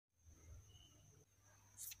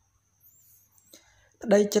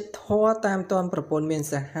Đây chất thoa tam toànประពន្ធមាន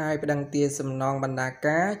សហាយប្តឹងទារសំណងបណ្ដា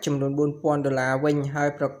ការចំនួន$4,000វិញហើយ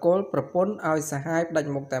ប្រគល់ប្រពន្ធឲ្យសហាយផ្ដាច់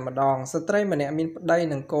មុខតែម្ដងស្ត្រីម្នាក់មានប្តី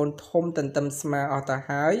និងកូនធំទន្ទឹមស្មាអស់ទៅ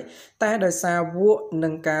ហើយតែដោយសារវក់នឹ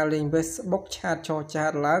ងការលេង Facebook ឆាតចោចាត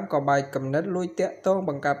ឡើងក៏បែកកំណត់លួចតាក់ទងប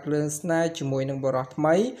ង្កើតភ្លើងស្នេហ៍ជាមួយនឹងបុរសថ្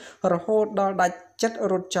មីរហូតដល់ដាច់ចិត្ត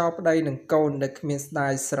រត់ចោលប្តីនិងកូនដែលគ្មានស្ដា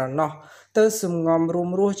យស្រណោះទៅសំងំរួម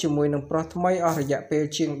រស់ជាមួយនឹងប្រុសថ្មីអស់រយៈពេល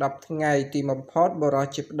ជាង10ថ្ងៃទីបំផុតបុរស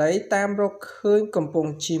ជាប្តីតាមរកឃើញកំពុង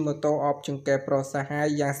ជិះម៉ូតូអបចង្កេះប្រុសសហាយ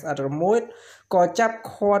យ៉ាងស្អិតរមួតក៏ចាប់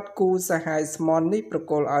ឃាត់គូសហាយស្មន់នេះប្រ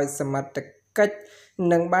គល់ឲ្យសមត្ថកិច្ច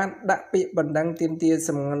និងបានដាក់ពាក្យបណ្ដឹងទាមទារ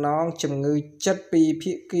សំណងជំងឺចិត្តពី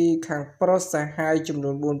ភាគីខាងប្រុសសហាយចំ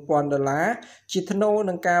នួន$4,000ជាថ្នូរ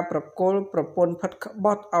នឹងការប្រគល់ប្រពន្ធផិតក្ប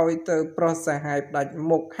ត់ឲ្យទៅប្រុសសហាយផ្ដាច់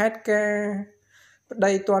មុខហេតុការណ៍ប្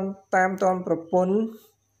តីតាមប្រពន្ធ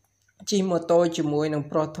ជិះម៉ូតូជាមួយនឹង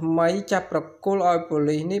ប្រុសថ្មីចាប់ប្រគល់ឲ្យប៉ូ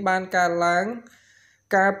លីសនេះបានកើតឡើង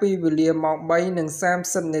កាលពីវេលាម៉ោង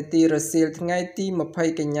 3:30 នាទីរសៀលថ្ងៃទី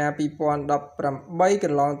20 កញ្ញា2018ក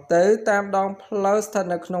ន្លងទៅតាមដងផ្លូវស្ថិត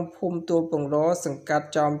នៅក្នុងភូមិទួលពងរសង្កាត់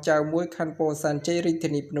ចោមចៅមួយខណ្ឌពោធិ៍សែនជ័យរាជធា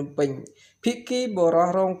នីភ្នំពេញភាគីបុរស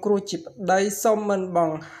រងគ្រោះជាប្តីសុំមិនប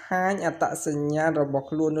ង្ហាញអត្តសញ្ញាណរបស់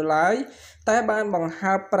ខ្លួននោះឡើយតែបានបង្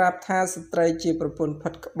ហើបប្រាប់ថាស្ត្រីជាប្រពន្ធផិ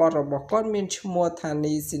តក្បត់របស់គាត់មានឈ្មោះថា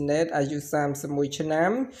នីស៊ីណេតអាយុ31ឆ្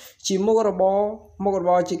នាំជាមុខរប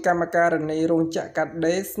រជាកម្មការិនីរោងចក្រកាត់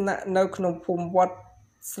ដេរស្នាក់នៅក្នុងភូមិវត្ត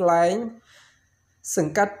ស្លែងស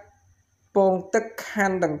ង្កាត់ពងទឹកខ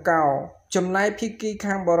ណ្ឌដង្កោចំណែកភាគី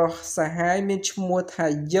ខាងបរិសសហាយមានឈ្មោះថា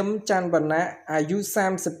យឹមច័ន្ទវណ្ណៈអាយុ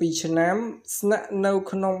32ឆ្នាំស្នាក់នៅ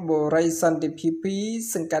ក្នុងបរិយាសន្តិភាព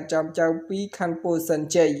2សង្កាត់ចោមចៅ2ខណ្ឌពោធិ៍សែន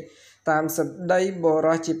ជ័យតាមសម្ដីប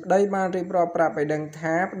រិសជាប្តីបានរៀបរាប់ប្រាប់ឲ្យដឹង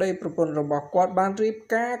ថាប្តីប្រពន្ធរបស់គាត់បានរៀប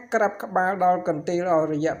ការក្រាបក្បាលដល់កន្ទេលអស់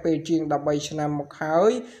រយៈពេលជាង13ឆ្នាំមក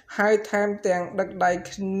ហើយថែមទាំងដឹកដៃ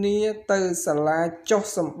គ្នាទៅសាលាចុះ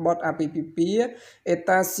សម្បត្តិអាពាហ៍ពិពាហ៍អេ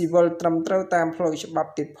តាស៊ីវិលត្រឹមត្រូវតាមផ្លូវច្បា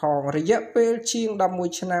ប់ទៀតផងរយៈពេលជាង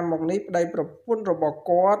11ឆ្នាំមកនេះប្តីប្រពន្ធរបស់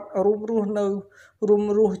គាត់រួម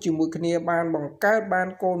រស់ជាមួយគ្នាបានបង្កើតបាន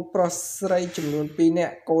កូនប្រុសស្រីចំនួន2នា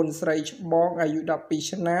ក់កូនស្រីច្បងអាយុ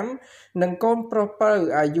12ឆ្នាំនិងកូនប្រុសពៅ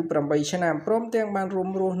អាយុ8ឆ្នាំព្រមទាំងបានរួម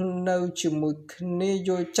រស់នៅជាមួយគ្នាយ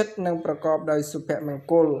ល់ចិត្តនិងប្រកបដោយសុភមង្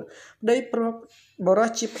គលប្តីបរិស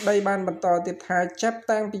ជាប្តីបានបន្តទៀតថាចាប់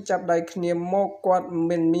តាំងពីចាប់ដៃគ្នាមកគាត់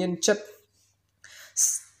មានចិត្ត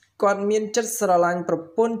ស្រឡាញ់ប្រ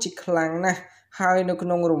ពន្ធជាខ្លាំងណាស់ហើយនៅក្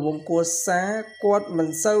នុងរង្វង់គ្រួសារគាត់មិន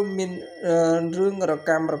សូវមានរឿងរ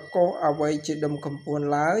កាំរកូសអ្វីជាដុំកំពួន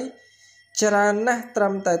ឡើយច្រើនណាស់ត្រឹ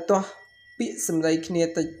មតែទាស់ពាក្យសម្ដីគ្នា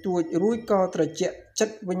តិចតួចរួចក៏ត្រជាក់ចិ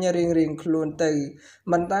ត្តវិញរៀងខ្លួនទៅ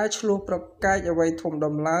មិនដែលឆ្លោះប្រកែកអ្វីធំ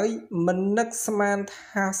ដុំឡើយមិននឹកស្មាន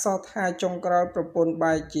ថាសោះថាចុងក្រោយប្រពន្ធ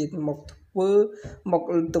បែរជាមក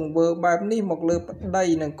ទង្វើបែបនេះមកលើប្តី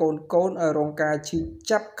និងកូនឲ្យរងការឈឺ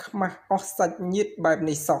ចាប់ខ្មាស់អស់សាច់ញាតិបែប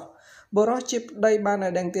នេះសោះបុរសជាប្តីបានឲ្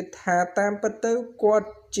យដឹងទៀតថាតាមពិតទៅគាត់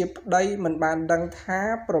ជាប្តីមិនបានដឹងថា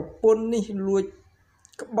ប្រពន្ធនេះលួច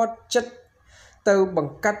ក្បត់ចិត្តទៅប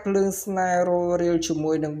ង្កាត់ភ្លើងស្នេហ៍រលរៀលជា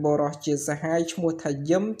មួយនឹងបុរសជាសហាយឈ្មោះថា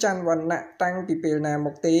យឹមច័ន្ទវណ្ណៈតាំងពីពេលណាម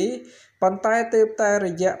កទេប៉ុន្តែទើបតែរ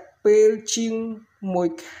យៈពេលជាង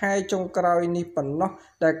1ខែចុងក្រោយនេះប៉ុណ្ណោះ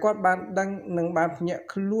ដែលគាត់បានដឹងនិងបានភ្ញាក់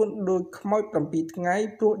ខ្លួនដោយខ្មោច7ថ្ងៃ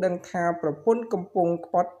ព្រោះដឹងថាប្រពន្ធកំពុង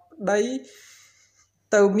ក្បត់ប្តី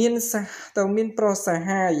ទៅមានប្រុសស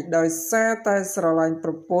ហាយដោយសារតែស្រឡាញ់ប្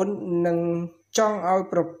រពន្ធនិងចង់ឲ្យ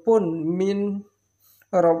ប្រពន្ធមាន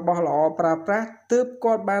របស់ល្អប្រើប្រាស់ទើប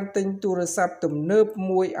គាត់បានទិញទូរស័ព្ទទំនើប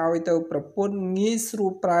មួយឲ្យទៅប្រពន្ធងាយស្រួ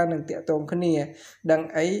លប្រើនិងតាក់ទងគ្នាដឹង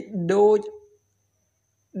អីដូ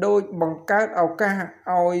ចបង្កើតឱកាស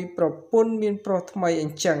ឲ្យប្រពន្ធមានប្រុសថ្មីអ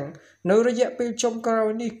ញ្ចឹងនៅរយៈពេលចុងក្រោយ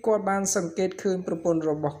នេះគាត់បានសង្កេតឃើញប្រពន្ធ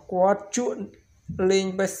របស់គាត់ជក់លេង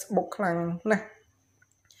Facebook ខ្លាំងណាស់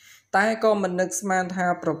តែក៏មិននឹកស្មានថា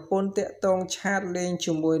ប្រពន្ធតាក់ទងឆាតលេង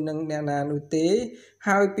ជាមួយនឹងអ្នកណានោះទេ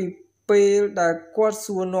ហើយពីពេលដែលគាត់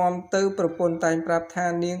សួរនាំទៅប្រពន្ធតែងប្រាប់ថា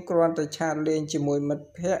នាងគ្រាន់តែឆាតលេងជាមួយមិត្ត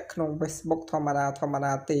ភ័ក្តិក្នុង Facebook ធម្ម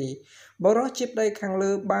តាទេបរិសជាប្តីខាង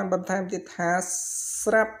លើបានបន្ថែមទៀតថា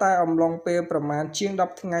ស្រាប់តែអំឡុងពេលប្រមាណជាង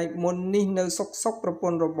10ថ្ងៃមុននេះនៅសុកប្រព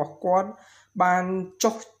ន្ធរបស់គាត់បាន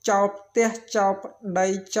ចុះចោលផ្ទះចោលប្តី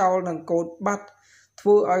ចោលនឹងកូនបាត់ធ្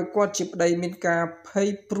វើឲ្យគាត់ជាប្តីមានការភ័យ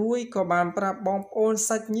ព្រួយក៏បានប្រាប់បងប្អូន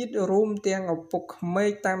សាច់ញាតិរួមទាំងឪពុកក្មេក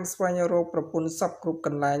តាមស្វែងរកប្រពន្ធសពគ្រប់ក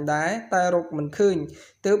ន្លែងដែរតែរកមិនឃើញ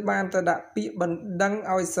ទើបបានទៅដាក់ពាក្យបណ្ដឹង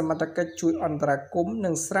ឲ្យសមត្ថកិច្ចជួយអន្តរាគមន៍និ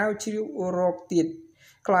ងស្រាវជ្រាវរកទៀត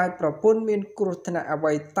ខ្លាចប្រពន្ធមានគ្រោះថ្នាក់អ្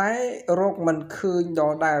វីតែរកមិនឃើញដ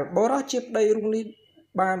ដែលបរិសជាប្តីរូបនេះ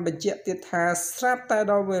បានបញ្ជាក់ទៀតថាស្រាប់តែ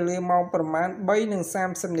ដល់វេលាម៉ោងប្រមាណ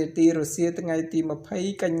 3:30 នាទីរសៀលថ្ងៃទី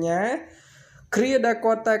 20 កញ្ញា គ្រាដែល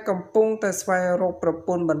គាត់តែកំពុងតែស្វែងរកប្រព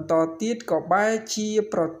ន្ធបន្តទៀតក៏បែរជា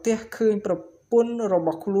ប្រទះឃើញប្រពន្ធរប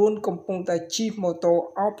ស់ខ្លួនកំពុងតែជិះម៉ូតូ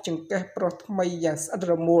អោបចង្កេះប្រុសថ្មីយ៉ាងស្អិត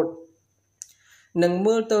រមួតនិង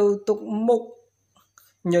មើលទៅទុកមុខ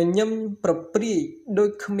ញញឹមប្រព្រាយដូច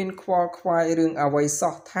គ្មានខ្វល់ខ្វាយរឿងអ្វី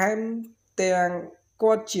សោះថែមទាំង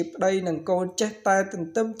គាត់ជាប្តីនិងកូនចេះតែទន្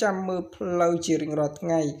ទឹមចាំមើលផ្លូវជារៀងរាល់ថ្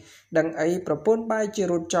ងៃដឹងអីប្រពន្ធបែរជា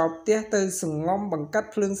រត់ចោលផ្ទះទៅសងំបង្កាត់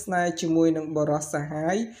ភ្លើងស្នេហ៍ជាមួយនឹងបរិសសហា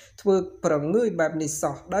យធ្វើប្រងើយបែបនេះ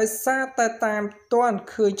សោះដោយសារតែតាមទាន់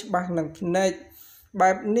ឃើញច្បាស់នឹងភ្នែក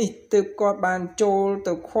បែបនេះទើបគាត់បានចូល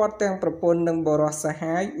ទៅខាត់ទាំងប្រពន្ធនិងបរិសស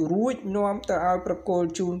ហាយរួចនាំទៅឲ្យប្រគល់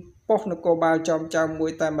ជូនប៉ុស្តិ៍នគរបាលចោមចៅមួ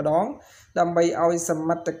យតែម្ដងដើម្បីឲ្យសម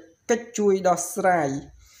ត្ថកិច្ចជួយដោះស្រាយ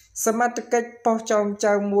សមត្ថកិច្ចប៉ុស្តិ៍ចោម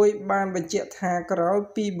ចៅមួយបានបញ្ជាក់ថាក្រោយ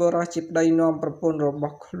ពីបរិសជាប្តីនាំប្រពន្ធរប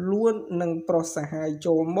ស់ខ្លួននិងប្រុសសហាយ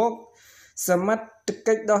ចូលមកសមត្ថ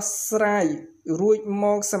កិច្ចដោះស្រាយរួចម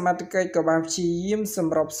កសមត្ថកិច្ចក៏បានព្យាយាមស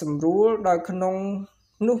ម្របសម្រួលដោយក្នុង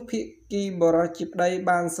នោះភាគីបរិសជាប្តី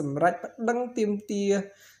បានសម្រេចប្តឹងទាមទារ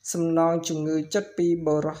សំណងជំងឺចិត្តពីប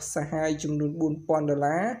រិសសហាយចំនួន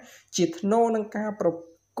$4,000ជាថ្នូរនឹងការប្រ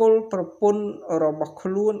គល់ប្រពន្ធរបស់ខ្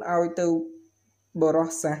លួនឲ្យទៅបរិស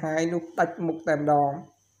សហាយនោះដាច់មុខតែម្ដង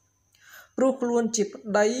ព្រោះខ្លួនជាប្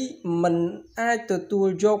តីមិនអាចទទួល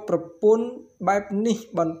យកប្រពន្ធបែបនេះ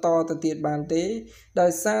បន្តទៅទៀតបានទេដោ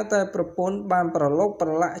យសារតែប្រពន្ធបានប្រឡូកប្រ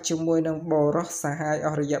ឡាក់ជាមួយនឹងបរិសសហាយអ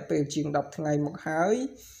ស់រយៈពេលជាង10ថ្ងៃមក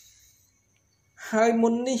ហើយមុ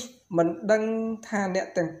ននេះមិនដឹងថាអ្នក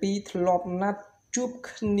ទាំងពីរធ្លាប់ណាត់ជួប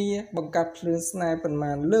គ្នាបង្កាត់ភ្លើងស្នេហ៍ប៉ុន្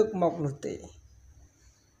មានលើកមកនោះទេ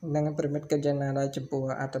នឹងប្រិមិត្តកិច្ចយ៉ាងណាដែរចំពោះ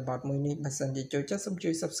អត្ថបទមួយនេះបើសិនជាចូលចិត្តសូមជួ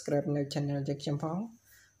យ Subscribe នៅ Channel យើងខ្ញុំផង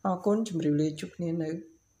អរគុណជម្រាបលាជួបគ្នានៅ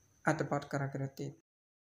អត្ថបទក្រោយៗទៀត